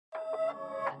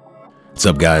What's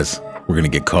up, guys? We're going to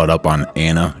get caught up on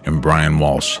Ana and Brian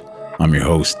Walshe. I'm your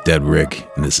host, Dead Rick,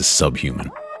 and this is Subhuman.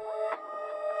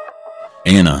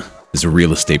 Ana is a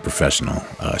real estate professional.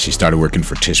 She started working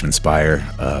for Tishman Speyer,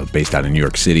 based out of New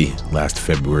York City, last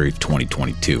February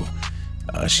 2022.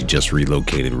 She just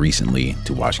relocated recently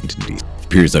to Washington, D.C. It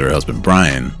appears that her husband,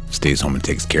 Brian, stays home and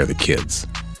takes care of the kids.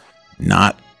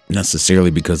 Not necessarily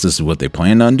because this is what they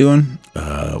planned on doing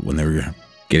when they were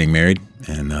getting married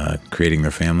and creating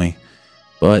their family,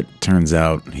 but turns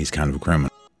out he's kind of a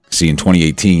criminal. See, in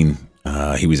 2018,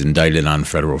 he was indicted on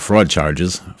federal fraud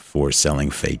charges for selling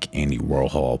fake Andy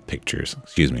Warhol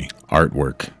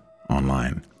artwork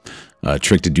online.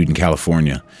 Tricked a dude in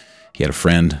California. He had a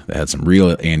friend that had some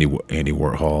real Andy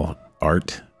Warhol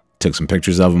art, took some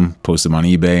pictures of him, posted them on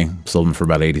eBay, sold them for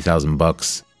about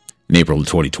 $80,000. In April of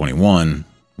 2021,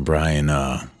 Brian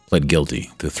pled guilty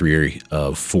to 3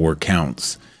 of 4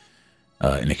 counts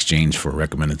in exchange for a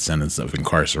recommended sentence of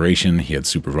incarceration. He had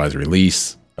supervised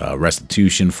release,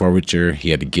 restitution, forfeiture. He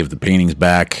had to give the paintings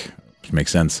back, which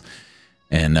makes sense.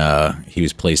 And he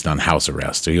was placed on house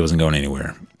arrest, so he wasn't going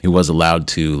anywhere. He was allowed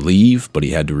to leave, but he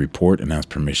had to report and ask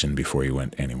permission before he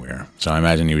went anywhere. So I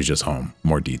imagine he was just home.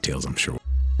 More details, I'm sure.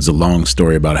 There's a long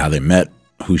story about how they met,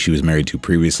 who she was married to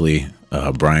previously,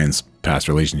 Brian's past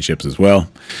relationships as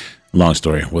well. Long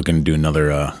story. We're going to do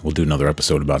we'll do another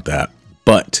episode about that.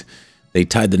 But they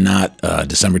tied the knot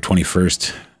December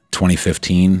 21st,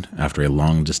 2015, after a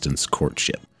long-distance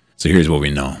courtship. So here's what we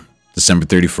know. December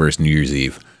 31st, New Year's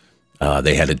Eve,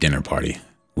 they had a dinner party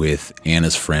with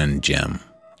Ana's friend, Jem.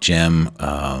 Jem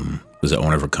was the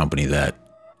owner of a company that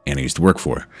Ana used to work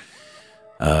for.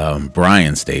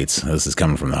 Brian states, this is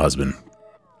coming from the husband,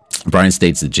 Brian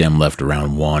states that Jem left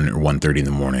around 1 or 1:30 in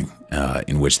the morning,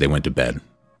 in which they went to bed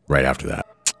right after that.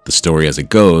 The story as it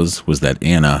goes was that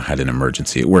Ana had an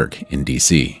emergency at work in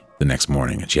D.C. the next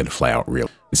morning, and she had to fly out real.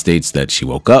 It states that she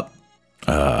woke up,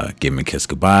 gave him a kiss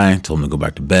goodbye, told him to go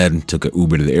back to bed, took an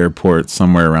Uber to the airport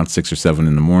somewhere around 6 or 7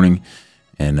 in the morning,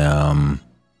 and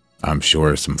I'm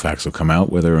sure some facts will come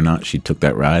out whether or not she took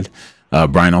that ride.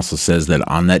 Brian also says that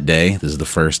on that day, this is the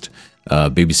first,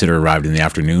 babysitter arrived in the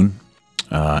afternoon,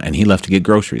 and he left to get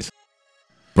groceries.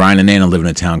 Brian and Ana live in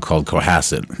a town called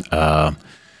Cohasset.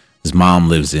 His mom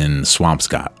lives in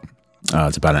Swampscott.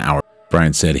 It's about an hour.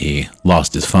 Brian said he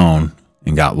lost his phone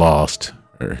and got lost,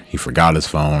 or he forgot his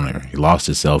phone, or he lost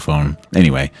his cell phone.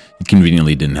 Anyway, he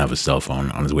conveniently didn't have a cell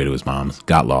phone on his way to his mom's.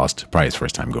 Got lost. Probably his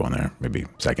first time going there, maybe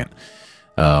second.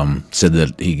 Said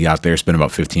that he got there, spent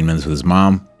about 15 minutes with his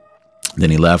mom.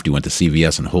 Then he left. He went to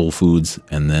CVS and Whole Foods,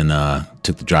 and then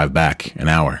took the drive back an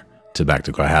hour back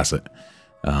to Cohasset.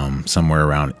 Somewhere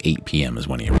around 8 p.m. is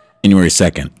when he arrived. January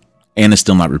 2nd. Ana's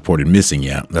still not reported missing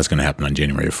yet. That's going to happen on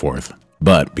January 4th.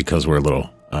 But because we're a little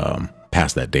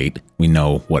past that date, we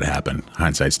know what happened.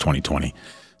 Hindsight's 2020.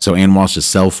 So Ana Walshe's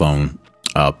cell phone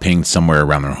pinged somewhere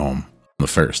around their home on the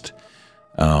 1st.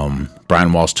 Brian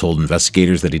Walshe told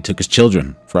investigators that he took his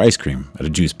children for ice cream at a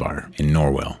juice bar in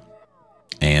Norwell.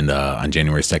 And on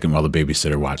January 2nd, while the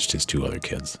babysitter watched his 2 other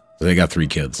kids. So they got 3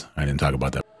 kids. I didn't talk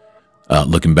about that.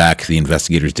 Looking back, the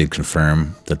investigators did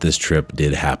confirm that this trip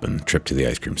did happen, trip to the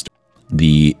ice cream store.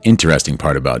 The interesting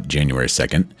part about January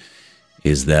 2nd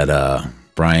is that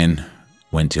Brian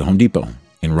went to Home Depot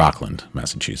in Rockland,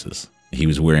 Massachusetts. He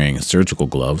was wearing surgical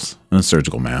gloves and a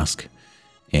surgical mask,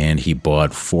 and he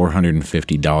bought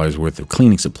 $450 worth of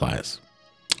cleaning supplies,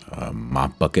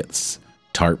 mop buckets,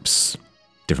 tarps,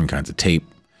 different kinds of tape,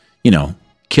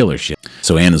 killer shit.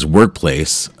 So Ana's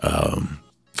workplace,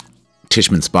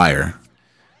 Tishman Speyer,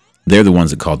 they're the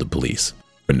ones that called the police.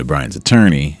 According to Brian's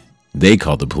attorney, they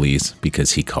called the police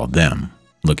because he called them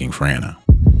looking for Ana.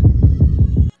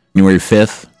 January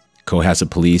 5th, Cohasset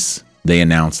police, they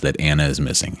announced that Ana is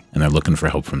missing and they're looking for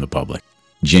help from the public.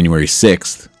 January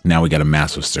 6th, now we got a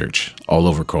massive search all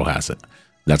over Cohasset.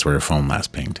 That's where her phone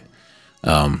last pinged.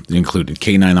 It included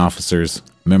K-9 officers,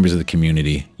 members of the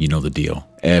community, you know the deal.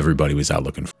 Everybody was out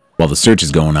looking for her. While the search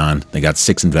is going on, they got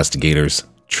 6 investigators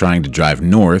trying to drive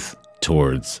north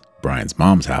towards Brian's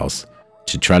mom's house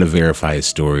to try to verify his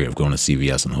story of going to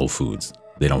CVS and Whole Foods.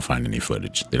 They don't find any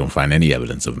footage. They don't find any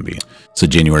evidence of him being. So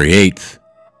January 8th,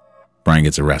 Brian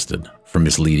gets arrested for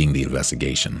misleading the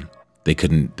investigation. They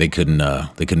couldn't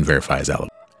verify his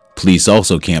alibi. Police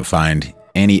also can't find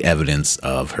any evidence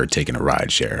of her taking a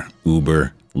ride share,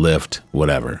 Uber, Lyft,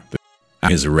 whatever.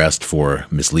 His arrest for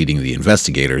misleading the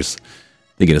investigators,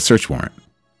 they get a search warrant.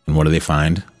 And what do they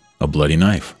find? A bloody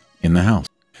knife in the house.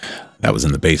 That was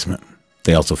in the basement.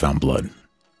 They also found blood.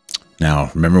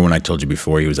 Now, remember when I told you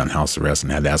before he was on house arrest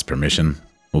and had to ask permission?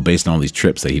 Well, based on all these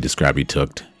trips that he described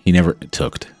he never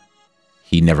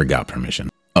got permission.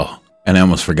 Oh, And I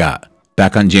almost forgot.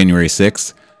 Back on January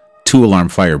 6th, 2-alarm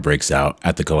fire breaks out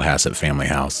at the Cohasset family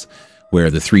house,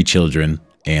 where the 3 children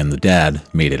and the dad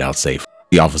made it out safe.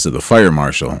 The office of the fire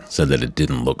marshal said that it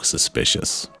didn't look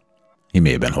suspicious. He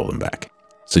may have been holding back.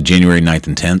 So January 9th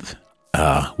and 10th,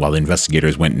 while the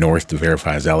investigators went north to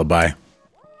verify his alibi,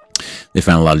 they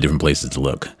found a lot of different places to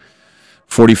look.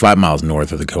 45 miles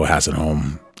north of the Cohasset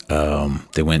home,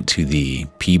 they went to the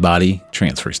Peabody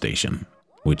transfer station,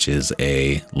 which is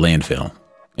a landfill,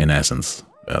 in essence.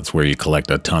 That's where you collect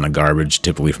a ton of garbage,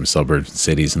 typically from suburbs and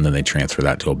cities, and then they transfer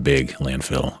that to a big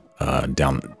landfill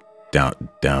down at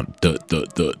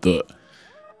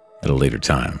a later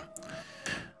time.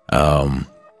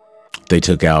 They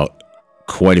took out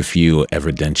quite a few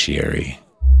evidentiary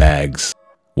bags.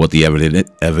 What the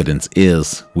evidence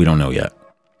is, we don't know yet.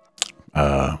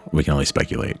 We can only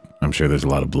speculate. I'm sure there's a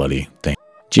lot of bloody things.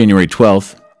 January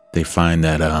 12th, they find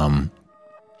that a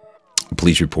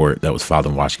police report that was filed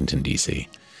in Washington, D.C.,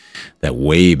 that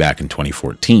way back in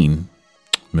 2014,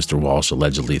 Mr. Walshe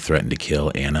allegedly threatened to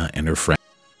kill Ana and her friend.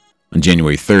 On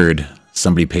January 3rd,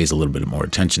 somebody pays a little bit more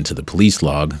attention to the police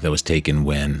log that was taken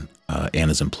when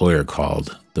Ana's employer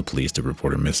called the police to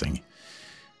report her missing.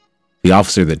 The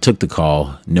officer that took the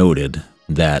call noted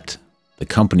that the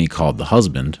company called the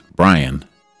husband, Brian,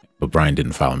 but Brian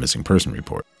didn't file a missing person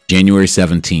report. January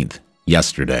 17th,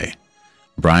 yesterday,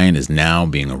 Brian is now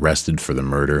being arrested for the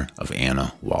murder of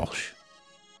Ana Walshe.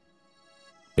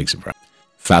 Big surprise.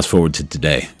 Fast forward to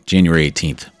today, January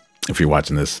 18th, if you're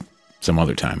watching this some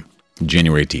other time,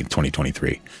 January 18th,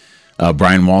 2023.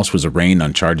 Brian Walshe was arraigned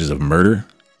on charges of murder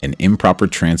and improper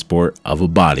transport of a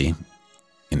body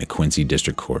in the Quincy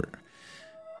District Court.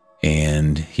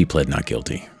 And he pled not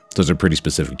guilty. Those are pretty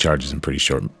specific charges in a pretty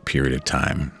short period of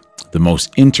time. The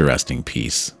most interesting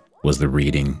piece was the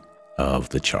reading of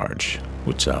the charge,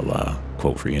 which I'll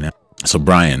quote for you now. So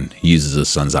Brian uses his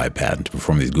son's iPad to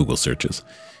perform these Google searches.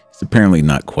 He's apparently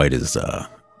not quite as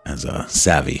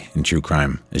savvy in true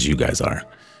crime as you guys are.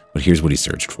 But here's what he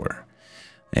searched for.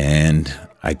 And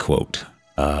I quote,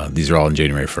 these are all on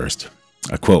January 1st.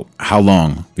 I quote, how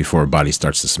long before a body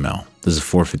starts to smell? This is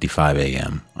 4:55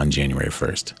 a.m. on January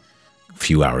 1st, a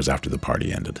few hours after the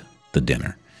party ended, the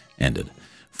dinner ended.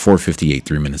 4:58,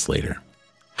 3 minutes later.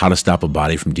 How to stop a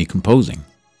body from decomposing.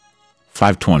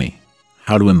 5:20,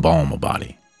 how to embalm a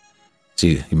body.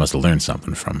 See, he must have learned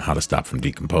something from how to stop from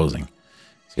decomposing.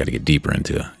 He's got to get deeper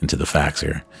into the facts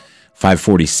here.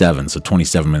 5:47, so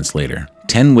 27 minutes later.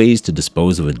 10 ways to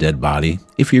dispose of a dead body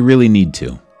if you really need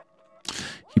to.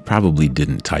 He probably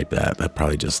didn't type that. That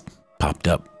probably just popped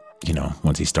up,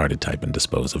 once he started typing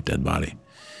dispose of dead body.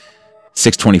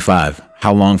 6:25,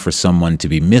 how long for someone to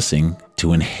be missing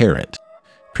to inherit?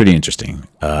 Pretty interesting.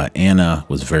 Ana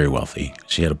was very wealthy.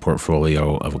 She had a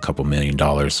portfolio of a couple $1 million.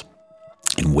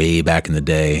 And way back in the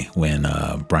day when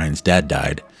Brian's dad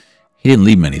died, he didn't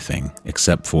leave him anything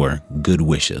except for good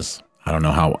wishes. I don't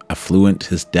know how affluent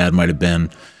his dad might have been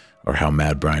or how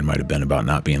mad Brian might have been about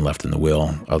not being left in the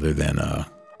will other than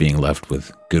being left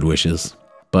with good wishes.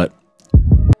 But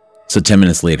so 10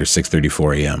 minutes later,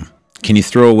 6:34 a.m. Can you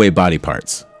throw away body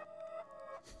parts?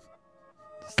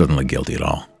 Doesn't look guilty at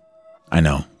all. I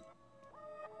know.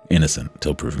 Innocent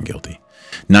until proven guilty.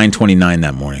 9:29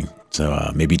 that morning.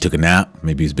 So maybe he took a nap.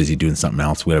 Maybe he was busy doing something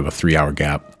else. We have a 3-hour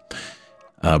gap.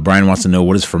 Brian wants to know,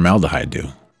 what does formaldehyde do?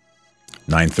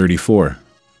 9:34.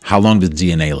 How long does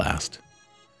DNA last?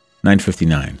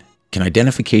 9:59. Can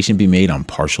identification be made on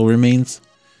partial remains?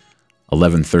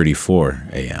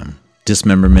 11:34 a.m.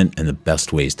 Dismemberment and the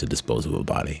best ways to dispose of a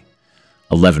body.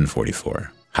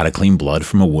 11:44. How to clean blood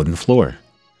from a wooden floor.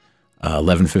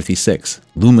 11:56.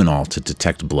 Luminol to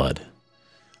detect blood.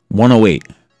 1:08.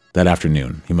 That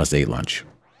afternoon, he must have ate lunch.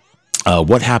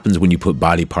 What happens when you put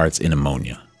body parts in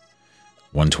ammonia?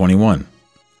 1:21.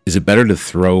 Is it better to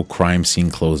throw crime scene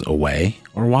clothes away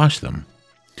or wash them?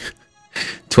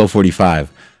 12:45.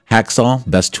 Hacksaw,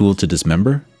 best tool to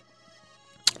dismember?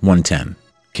 1:10.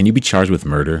 Can you be charged with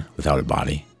murder without a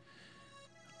body?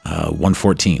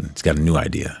 1:14. It's got a new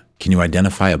idea. Can you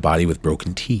identify a body with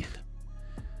broken teeth?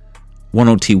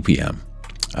 1:02 p.m.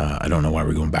 I don't know why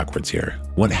we're going backwards here.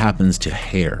 What happens to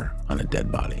hair on a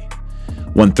dead body?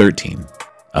 1:13.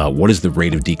 What is the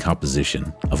rate of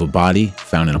decomposition of a body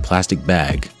found in a plastic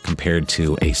bag compared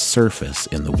to a surface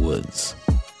in the woods?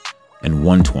 And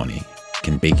 1:20.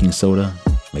 Can baking soda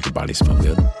make a body smell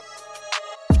good?